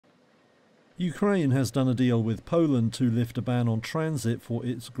Ukraine has done a deal with Poland to lift a ban on transit for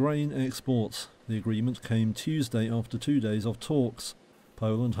its grain exports. The agreement came Tuesday after 2 days of talks.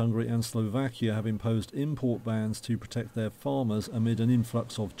 Poland, Hungary and Slovakia have imposed import bans to protect their farmers amid an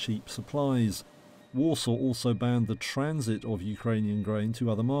influx of cheap supplies. Warsaw also banned the transit of Ukrainian grain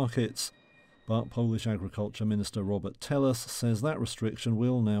to other markets. But Polish Agriculture Minister Robert Telus says that restriction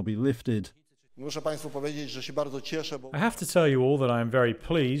will now be lifted. I have to tell you all that I am very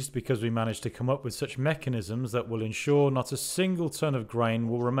pleased because we managed to come up with such mechanisms that will ensure not a single ton of grain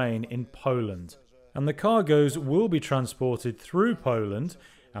will remain in Poland. And the cargoes will be transported through Poland,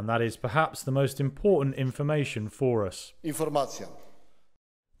 and that is perhaps the most important information for us.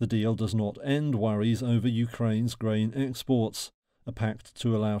 The deal does not end worries over Ukraine's grain exports. A pact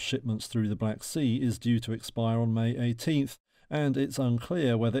to allow shipments through the Black Sea is due to expire on May 18th, and it's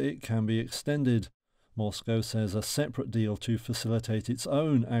unclear whether it can be extended. Moscow says a separate deal to facilitate its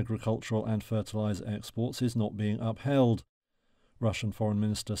own agricultural and fertilizer exports is not being upheld. Russian Foreign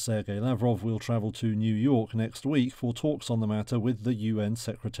Minister Sergei Lavrov will travel to New York next week for talks on the matter with the UN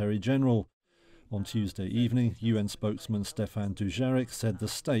Secretary-General. On Tuesday evening, UN spokesman Stefan Dujarric said the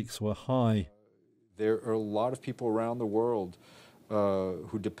stakes were high. There are a lot of people around the world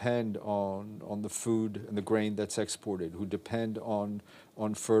who depend on the food and the grain that's exported, who depend on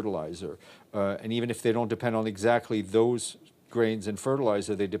fertilizer. And even if they don't depend on exactly those grains and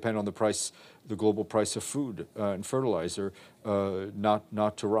fertilizer, they depend on the global price of food and fertilizer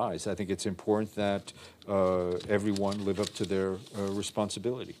not to rise. I think it's important that everyone live up to their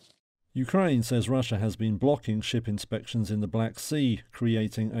responsibility. Ukraine says Russia has been blocking ship inspections in the Black Sea,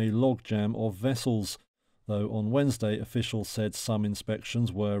 creating a logjam of vessels, though on Wednesday officials said some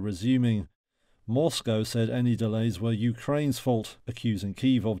inspections were resuming. Moscow said any delays were Ukraine's fault, accusing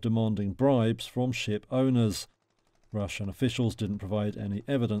Kyiv of demanding bribes from ship owners. Russian officials didn't provide any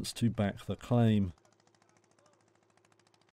evidence to back the claim.